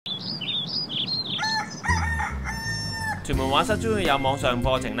屯門畫室終於有網上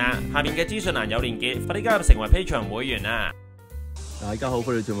課程啦，下面嘅資訊欄有連結，快啲加入成為 Patreon 會員啊！大家好，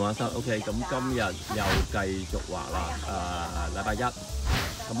歡迎屯門畫室。OK， 咁今日又繼續畫啦。禮拜一，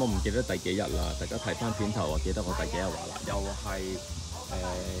咁我唔記得第幾日啦。大家睇翻片頭，我記得我第幾日畫啦。又係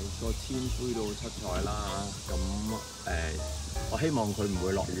個天灰到七彩啦。咁我希望佢唔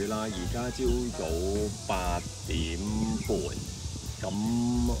會落雨啦。而家朝早8點半，咁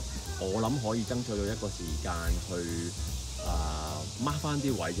我諗可以爭取到一個時間去mark 翻啲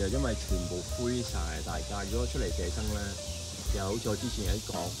位啫，因為全部灰晒。大家如果出嚟寫生咧，又好似我之前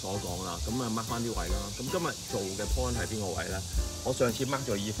所講啦，咁mark 翻啲位啦。咁今日做嘅 point 係邊個位咧？我上次 mark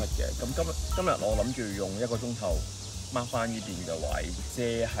咗依忽嘅，咁今日我諗住用1個鐘頭 mark 翻呢邊嘅位，即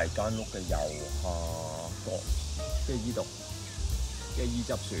係間屋嘅右下角，即係依度，即係依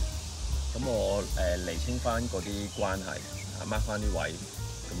執樹。咁我釐清翻嗰啲關係，mark 翻啲位，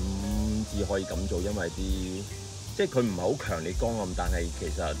咁至可以咁做，因為即係佢唔係好強烈光暗，但係其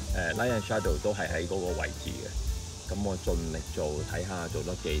實light and shadow 都係喺嗰個位置嘅。咁我盡力做，睇下做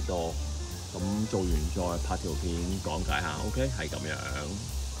得幾多。咁做完再拍條片講解下 ，OK 係咁樣。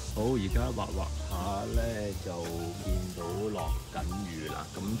好，而家畫下咧就見到落緊雨啦。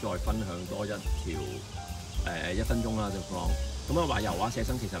咁再分享多一條1分鐘啦，就講。咁啊畫油畫寫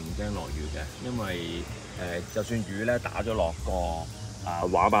生其實唔驚落雨嘅，因為就算雨咧打咗落個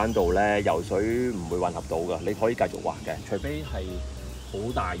畫板度咧，游水唔會混合到㗎，你可以繼續畫嘅，除非係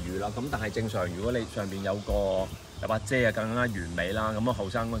好大雨啦。咁但係正常，如果你上邊有把遮啊，更加完美啦。咁啊後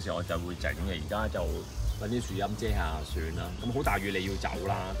生嗰時我就會整嘅，而家就揾啲樹蔭遮下算啦。咁好大雨你要走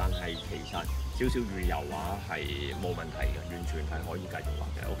啦，但係其實少少雨油畫係冇問題嘅，完全係可以繼續畫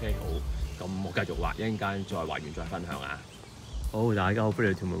嘅。OK， 好，咁我繼續畫，一陣間再畫完再分享啊。好，大家好，歡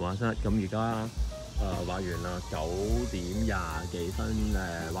迎嚟屯門畫室。咁而家畫完啦，9點20幾分，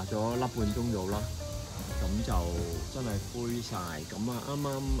畫咗1粒半鐘到啦。咁就真係灰晒。咁啊啱啱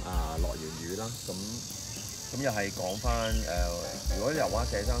落完雨啦。咁又係講翻如果油畫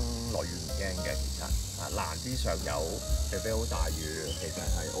寫生落雨唔驚嘅，其實難啲上油，除非好大雨，其實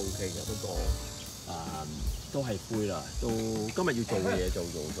係 OK 嘅。不過都係灰啦，都今日要做嘅嘢做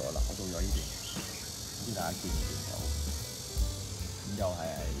咗啦，我做咗呢邊，唔知大家見唔見到？咁又係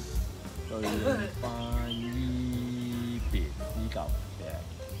對翻呢邊呢嚿嘅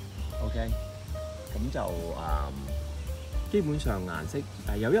 ，OK。咁就基本上顏色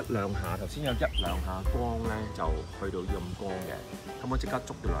有1-2下，頭先有1-2下光咧，就去到咁光嘅。咁我即刻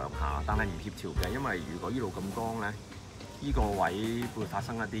捉2下，但係唔協調嘅，因為如果呢度咁光咧，呢個位會發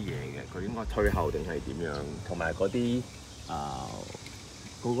生一啲嘢嘅。佢應該退後定係點樣？同埋嗰啲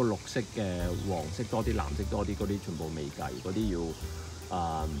嗰個綠色嘅黃色多啲、藍色多啲嗰啲全部未計，嗰啲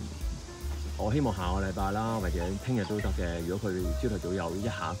要我希望下個禮拜啦，或者聽日都得嘅。如果佢朝頭早有1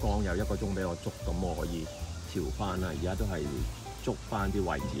下光，有1個鐘俾我捉，咁我可以調翻啦。而家都係捉翻啲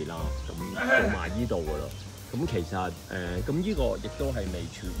位置啦，咁做埋依度噶啦。咁其實咁呢個亦都係呢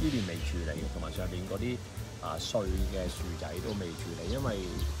邊未處理嘅，同埋上邊嗰啲碎嘅樹仔都未處理，因為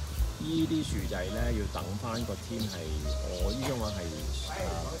依啲樹仔咧要等翻個天係，我依種話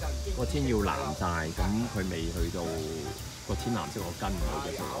係個天要藍晒，咁佢未去到個天藍色，我跟唔到嘅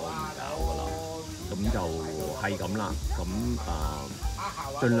時候，我唔搞噶啦。咁就係咁啦。咁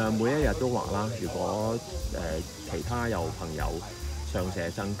盡量每一日都畫啦。如果其他有朋友上寫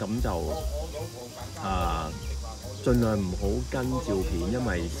生，咁就盡量唔好跟照片，因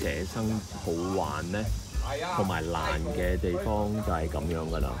為寫生好玩咧，同埋難嘅地方就係咁樣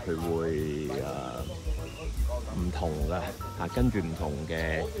噶啦。佢會唔同嘅跟住唔同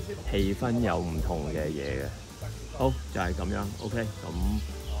嘅氣氛有唔同嘅嘢嘅。好，就係咁樣 ，OK， 咁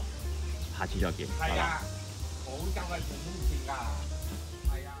下次再見，拜拜。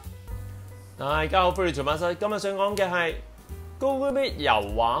大家好，歡迎嚟屯門畫室。今日想講嘅係Google Meet 油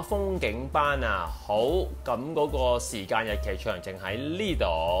畫風景班啊。好，咁嗰個時間日期詳情喺呢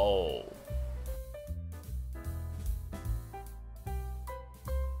度。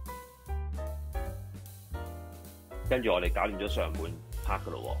跟住我哋搞掂咗上半 part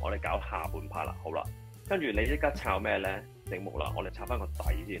噶咯喎，我哋搞下半 part 啦。好啦。跟住你即刻抄咩咧？整木啦，我哋抄翻個底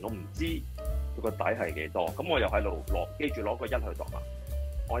先。我唔知佢個底係幾多，咁我又喺度記住攞個1去度啦。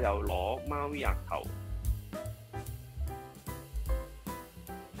我又攞貓咪額頭，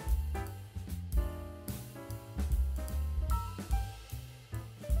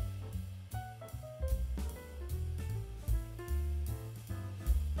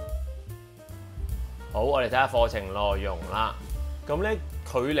好，我哋睇下課程內容啦。咁咧，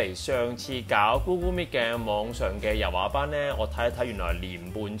距離上次搞 Google Meet 嘅網上嘅油畫班咧，我睇一睇，原來係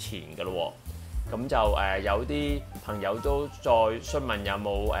年半前嘅咯喎。咁就有啲朋友都再詢問有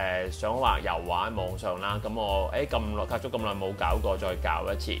冇想畫油畫喺網上啦，咁我隔咗咁耐冇搞過，再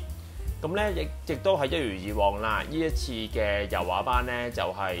搞一次。咁咧亦都係一如以往啦，呢一次嘅油畫班咧就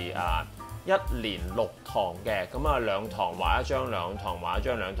係1連6堂嘅，咁啊2堂畫一張，2堂畫一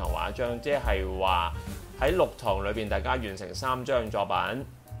張，2堂畫一張，即係話喺6堂裏邊大家完成3張作品。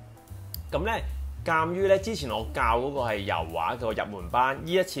咁咧，鑑於咧之前我教嗰個係油畫嘅入門班，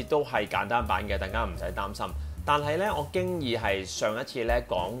呢一次都係簡單版嘅，大家唔使擔心。但係咧，我經已係上一次咧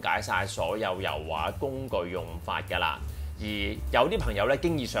講解晒所有油畫工具用法㗎啦。而有啲朋友咧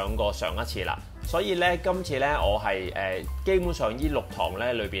經已上過上一次啦，所以咧今次咧我係基本上呢6堂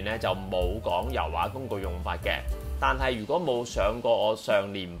咧裏邊咧就冇講油畫工具用法嘅。但係如果冇上過我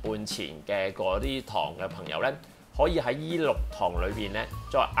上年半前嘅嗰啲堂嘅朋友咧，可以喺呢6堂裏邊咧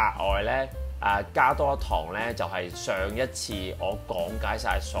再額外咧加多一堂咧，就係上一次我講解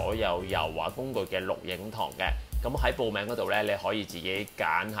晒所有油畫工具嘅錄影堂嘅。咁喺報名嗰度咧，你可以自己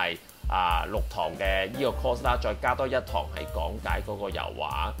揀係6堂嘅呢個 course 啦，再加多1堂係講解嗰個油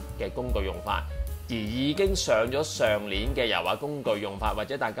畫嘅工具用法。而已經上咗上年嘅油畫工具用法，或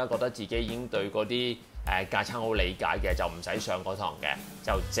者大家覺得自己已經對嗰啲架撐好理解嘅，就唔使上嗰堂嘅，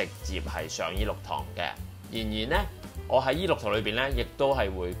就直接係上呢6堂嘅。然而呢，我喺呢6堂裏邊咧，亦都係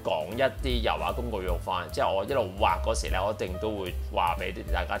會講一啲油畫工具用法，即係我一路畫嗰時咧，我一定都會話俾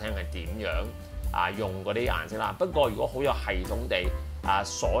大家聽係點樣用嗰啲顏色啦。不過如果好有系統地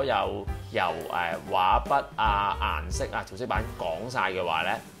所有由畫筆顏色調色板講晒嘅話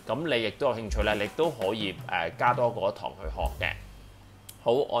咧，咁你亦都有興趣咧，你都可以加多嗰一堂去學嘅。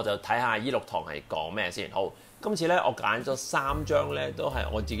好，我就睇下呢6堂係講咩先。好，今次咧我揀咗3張咧，都係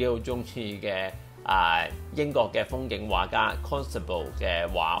我自己好中意嘅英國嘅風景畫家 Constable 嘅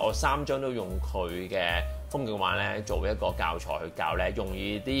畫，我3張都用佢嘅風景畫咧做一個教材去教咧，用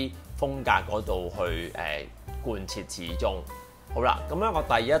呢啲風格嗰度去貫徹始終。好啦，咁咧我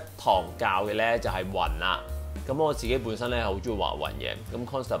第一堂教嘅咧就係雲啦。咁我自己本身咧好中意畫雲嘅，咁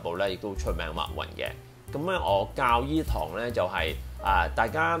Constable 咧亦都出名畫雲嘅。咁咧我教呢堂咧就係大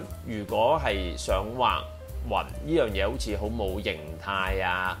家如果係想畫雲呢樣嘢，好似好冇形態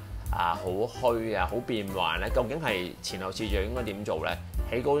好虛好變幻咧，究竟係前後次序應該點做咧？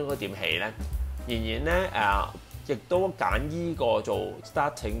起稿應該點起咧？然而咧亦都揀依個做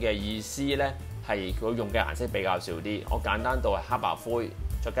starting 嘅意思咧，係佢用嘅顏色比較少啲。我簡單到係黑白灰，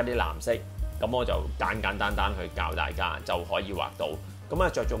再加啲藍色，咁我就簡單去教大家就可以畫到。咁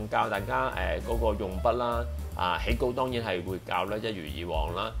着重教大家嗰個用筆啦，起稿當然係會教啦，一如以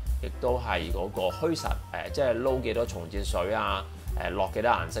往啦，亦都係嗰個虛實即係撈幾多重節水落幾多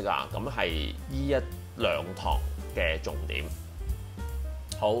顏色咁係依1、2堂嘅重點。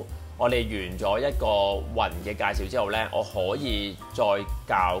好，我哋完咗一個雲嘅介紹之後呢，我可以再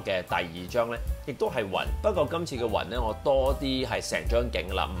教嘅第2章呢，亦都係雲。不過今次嘅雲呢，我多啲係成張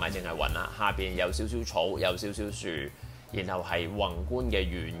景啦，唔係淨係雲啦，下邊有少少草，有少少樹，然後係宏觀嘅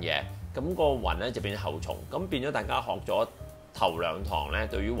遠嘢。咁個雲呢，就變咗後重，咁變咗大家學咗頭2堂呢，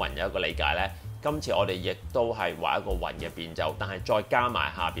對於雲有一個理解呢。今次我哋亦都係畫一個雲嘅變奏，但係再加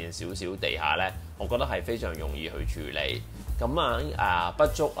埋下邊少少地下呢，我覺得係非常容易去處理。咁筆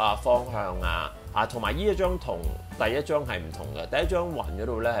觸方向同埋呢一張同第1章係唔同嘅。第1章雲嗰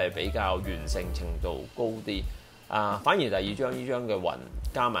度呢係比較完成程度高啲，反而第2章呢張嘅雲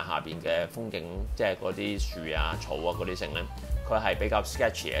加埋下邊嘅風景，即係嗰啲樹草嗰啲性呢，佢係比較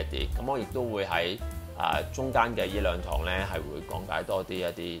sketchy 一啲。咁我亦都會喺中間嘅呢2堂咧，係會講解多啲一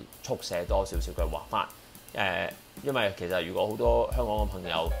啲速寫多少少嘅畫法。因為其實如果好多香港嘅朋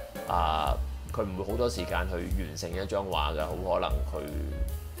友佢唔會好多時間去完成一張畫嘅，好可能佢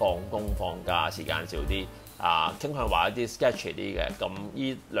放工放假時間少啲，傾向畫一啲 sketchy 啲嘅。咁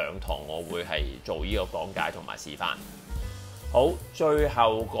呢2堂我會係做呢個講解同埋示範。好，最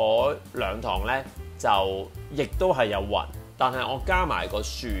後嗰2堂咧就亦都係有雲。但係我加埋個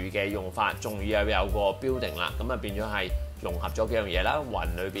樹嘅用法，仲要有個 building 啦，咁變咗係融合咗幾樣嘢啦。雲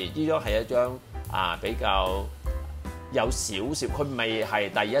裏邊呢張係一張比較有少少，佢未係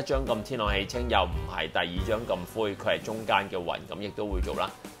第1章咁天朗氣清，又唔係第2章咁灰，佢係中間嘅雲，咁亦都會做啦。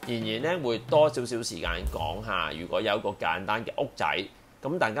然而咧會多少少時間講下，如果有一個簡單嘅屋仔，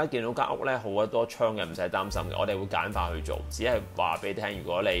咁大家見到間屋咧好多窗嘅，唔使擔心嘅，我哋會簡化去做，只係話俾你聽，如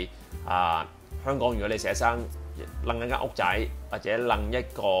果你香港如果你寫生擸一間屋仔或者擸一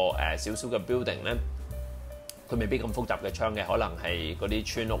個少少嘅 building 咧，佢未必咁複雜嘅窗嘅，可能係嗰啲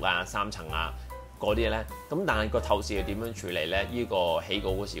村屋3層嗰啲咧。咁但係個透視係點樣處理咧？呢個起稿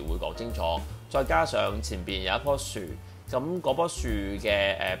嗰時會講清楚。再加上前邊有一棵樹，咁嗰棵樹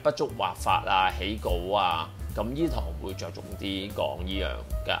嘅筆觸畫法起稿咁呢堂會着重啲講呢樣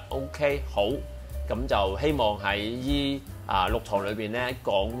㗎。OK， 好。咁就希望喺依6堂裏邊咧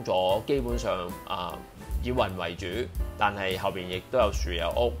講咗基本上以雲為主，但係後邊亦都有樹有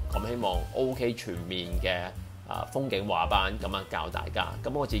屋，咁希望 OK 全面嘅風景畫班咁教大家。咁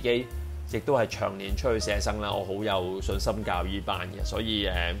我自己亦都係長年出去寫生啦，我好有信心教依班嘅，所以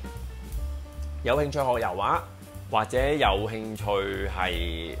有興趣學油畫或者有興趣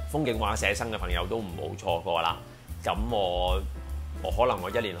係風景畫寫生嘅朋友都唔好錯過啦。咁我可能我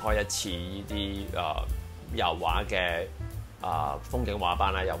1年開1次呢啲油畫嘅風景畫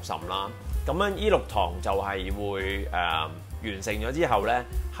班啦，有甚啦。咁樣呢6堂就係會完成咗之後咧，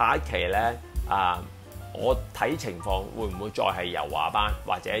下一期咧我睇情況會唔會再係油畫班，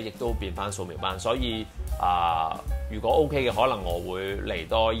或者亦都變翻素描班。所以如果 OK 嘅，可能我會嚟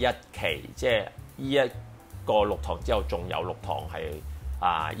多1期，即係呢一個6堂之後，仲有6堂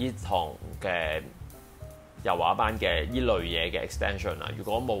係呢堂嘅油畫班嘅依類嘢嘅 extension 啦。如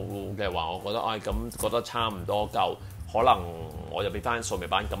果冇嘅話，我覺得咁覺得差唔多夠，可能我就變翻素描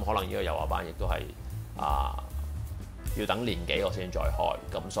班。咁可能呢個油畫班亦都係要等年幾我先再開。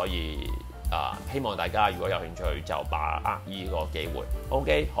咁所以希望大家如果有興趣就把握呢個機會。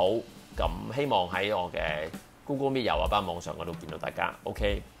OK， 好，咁希望喺我嘅 Google Meet 油畫班網上嗰度見到大家。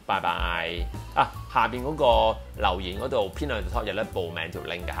OK， 拜拜。下邊嗰個留言嗰度編兩條 top 有咧報名條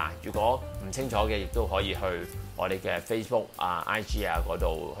link 嘅嚇。如果唔清楚嘅，亦都可以去我哋嘅 Facebook IG 嗰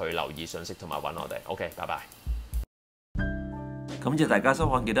度去留意信息同埋揾我哋。OK， 拜拜。感謝大家收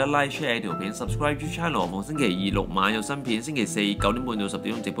看，記得 like share 條片 subscribe to channel。逢星期2、6晚有新片，星期4 9點半到10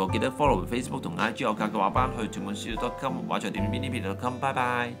點鐘直播。記得 follow Facebook 同 IG 我教嘅畫班，去屯門書.com 畫材店邊啲片度 come。拜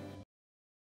拜。